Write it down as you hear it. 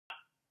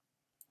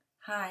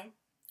Hi,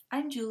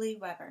 I'm Julie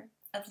Weber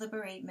of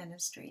Liberate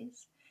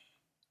Ministries.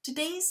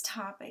 Today's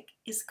topic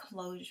is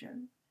closure,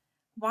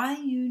 why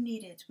you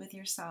need it with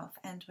yourself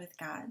and with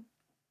God.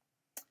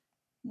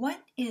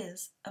 What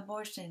is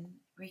abortion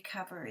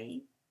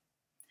recovery?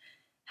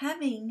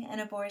 Having an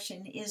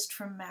abortion is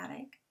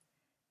traumatic,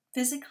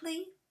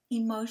 physically,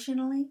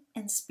 emotionally,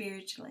 and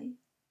spiritually.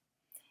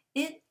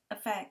 It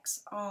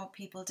affects all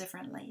people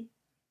differently.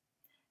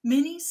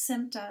 Many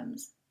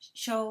symptoms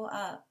show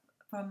up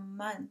from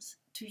months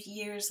to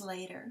years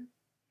later.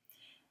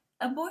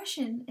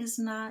 Abortion is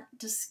not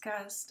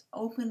discussed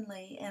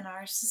openly in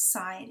our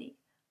society.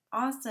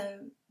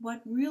 Also,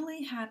 what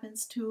really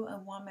happens to a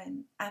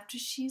woman after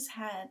she's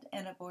had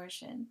an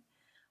abortion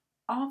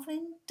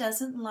often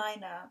doesn't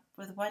line up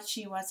with what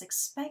she was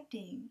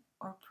expecting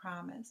or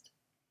promised.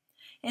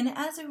 And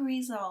as a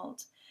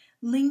result,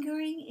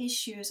 lingering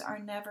issues are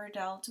never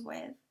dealt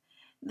with.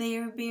 They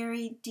are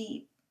buried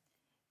deep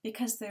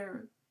because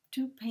they're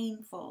too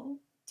painful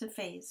to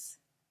face.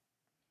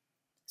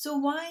 So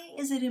why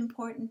is it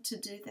important to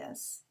do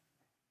this?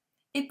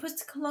 It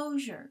puts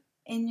closure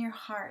in your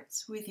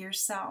hearts with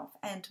yourself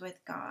and with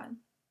God.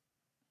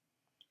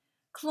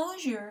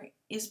 Closure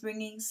is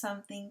bringing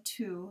something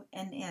to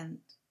an end.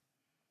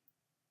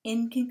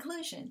 In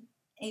conclusion,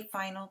 a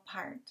final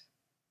part.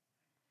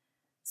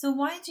 So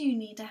why do you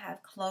need to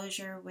have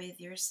closure with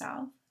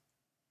yourself?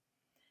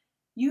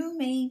 You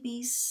may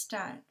be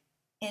stuck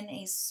in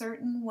a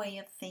certain way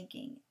of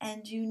thinking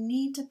and you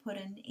need to put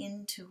an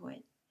end to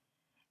it.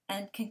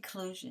 And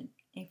conclusion,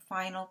 a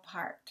final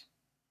part.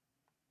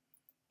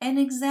 An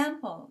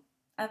example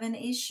of an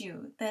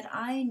issue that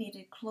I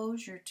needed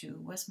closure to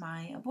was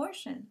my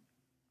abortion.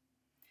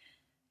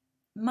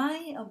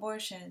 My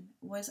abortion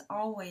was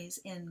always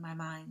in my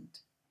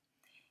mind.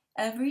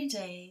 Every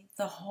day,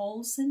 the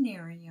whole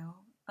scenario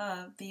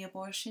of the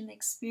abortion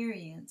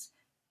experience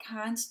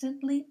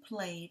constantly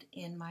played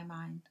in my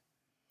mind.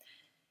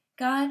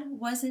 God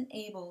wasn't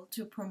able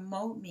to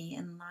promote me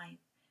in life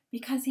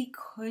because He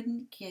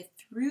couldn't get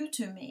through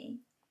to me.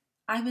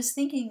 I was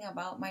thinking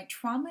about my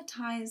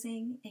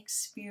traumatizing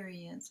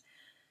experience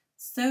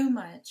so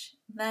much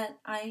that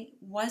I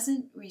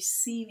wasn't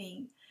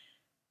receiving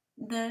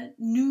the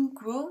new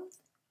growth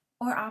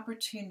or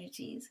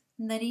opportunities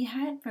that He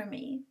had for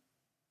me.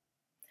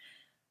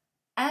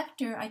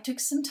 After I took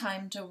some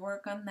time to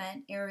work on that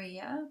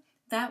area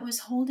that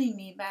was holding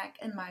me back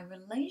in my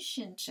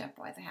relationship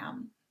with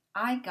Him,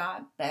 I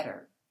got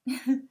better.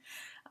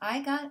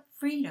 I got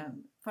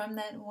freedom from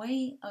that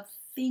way of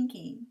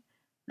thinking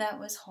that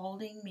was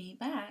holding me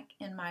back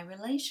in my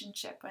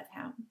relationship with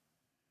Him.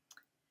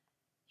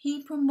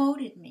 He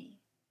promoted me.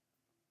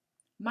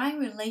 My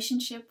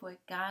relationship with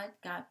God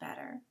got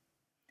better.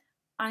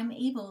 I'm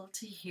able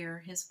to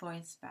hear His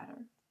voice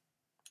better.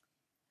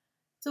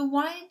 So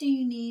why do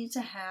you need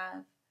to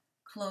have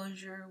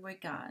closure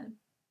with God?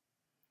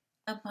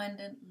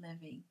 Abundant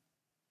living.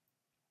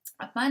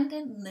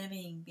 Abundant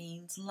living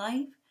means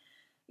life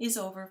is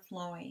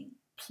overflowing,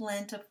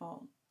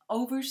 plentiful,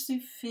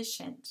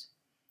 oversufficient,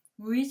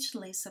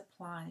 richly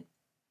supplied.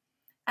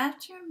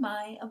 After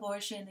my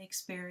abortion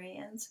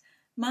experience,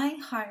 my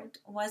heart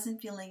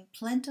wasn't feeling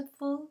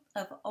plentiful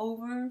of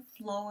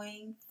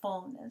overflowing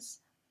fullness,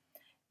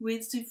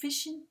 with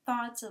sufficient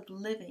thoughts of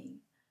living,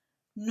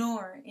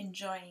 nor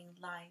enjoying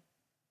life.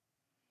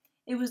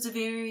 It was a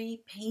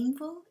very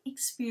painful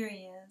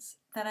experience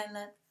that I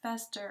let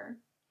fester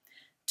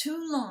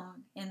too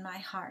long in my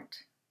heart.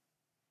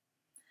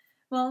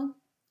 Well,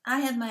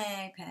 I have my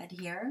iPad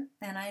here,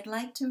 and I'd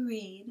like to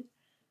read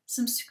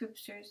some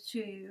scriptures to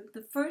you.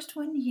 The first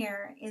one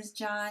here is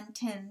John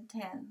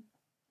 10:10.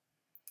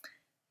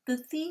 The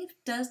thief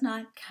does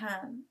not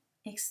come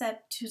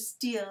except to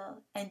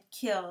steal and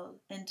kill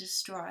and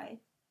destroy.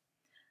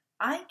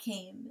 I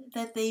came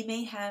that they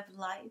may have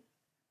life,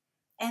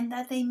 and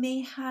that they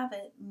may have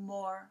it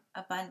more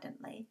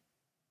abundantly.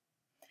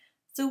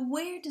 So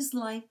where does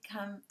life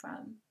come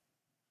from?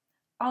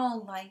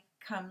 All life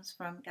comes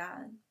from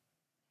God.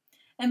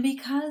 And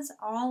because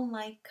all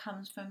life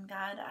comes from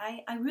God,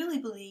 I really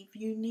believe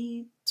you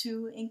need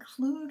to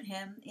include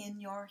Him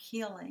in your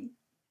healing.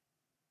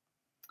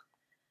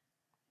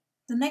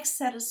 The next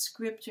set of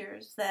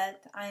scriptures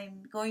that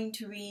I'm going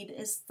to read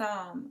is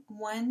Psalm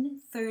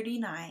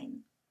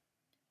 139,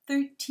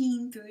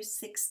 13 through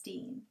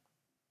 16.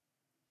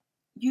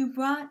 You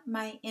brought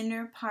my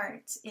inner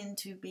parts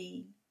into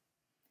being.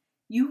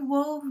 You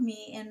wove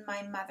me in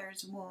my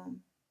mother's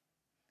womb.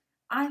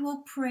 I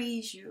will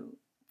praise you,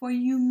 for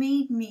you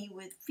made me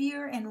with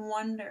fear and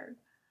wonder.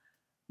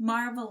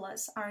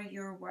 Marvelous are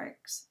your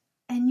works,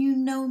 and you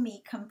know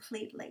me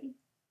completely.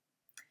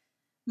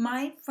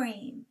 My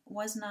frame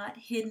was not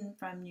hidden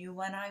from you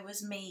when I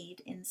was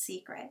made in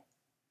secret,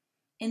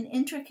 and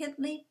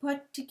intricately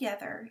put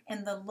together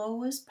in the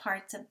lowest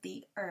parts of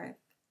the earth.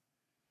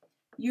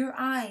 Your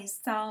eyes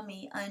saw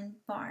me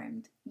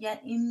unformed,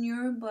 yet in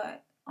your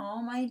book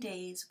all my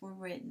days were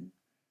written,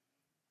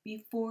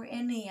 before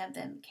any of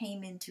them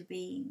came into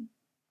being.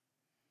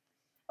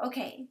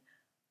 Okay,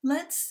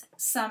 let's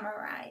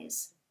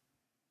summarize.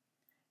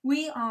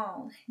 We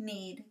all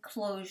need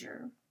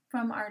closure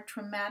from our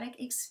traumatic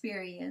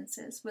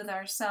experiences with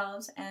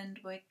ourselves and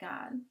with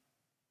God.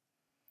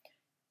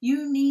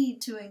 You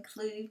need to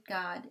include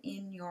God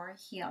in your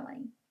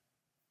healing.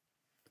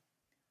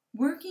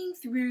 Working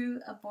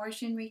through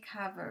abortion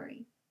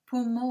recovery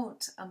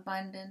promotes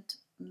abundant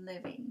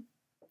living.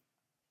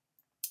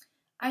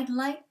 I'd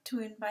like to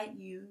invite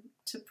you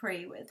to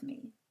pray with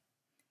me.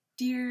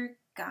 Dear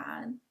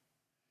God,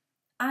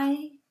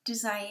 I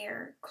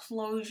desire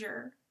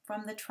closure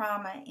from the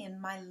trauma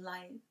in my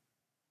life.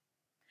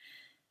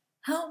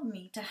 Help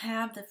me to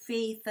have the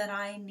faith that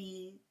I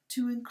need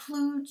to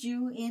include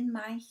you in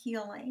my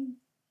healing.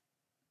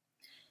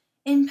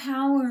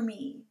 Empower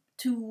me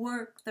to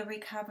work the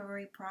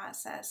recovery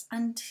process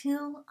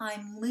until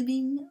I'm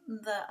living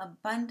the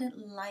abundant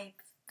life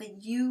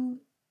that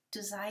you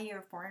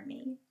desire for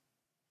me.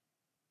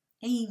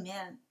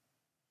 Amen.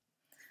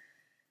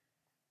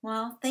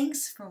 Well,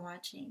 thanks for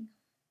watching.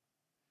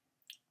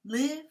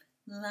 Live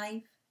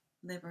life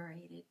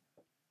liberated.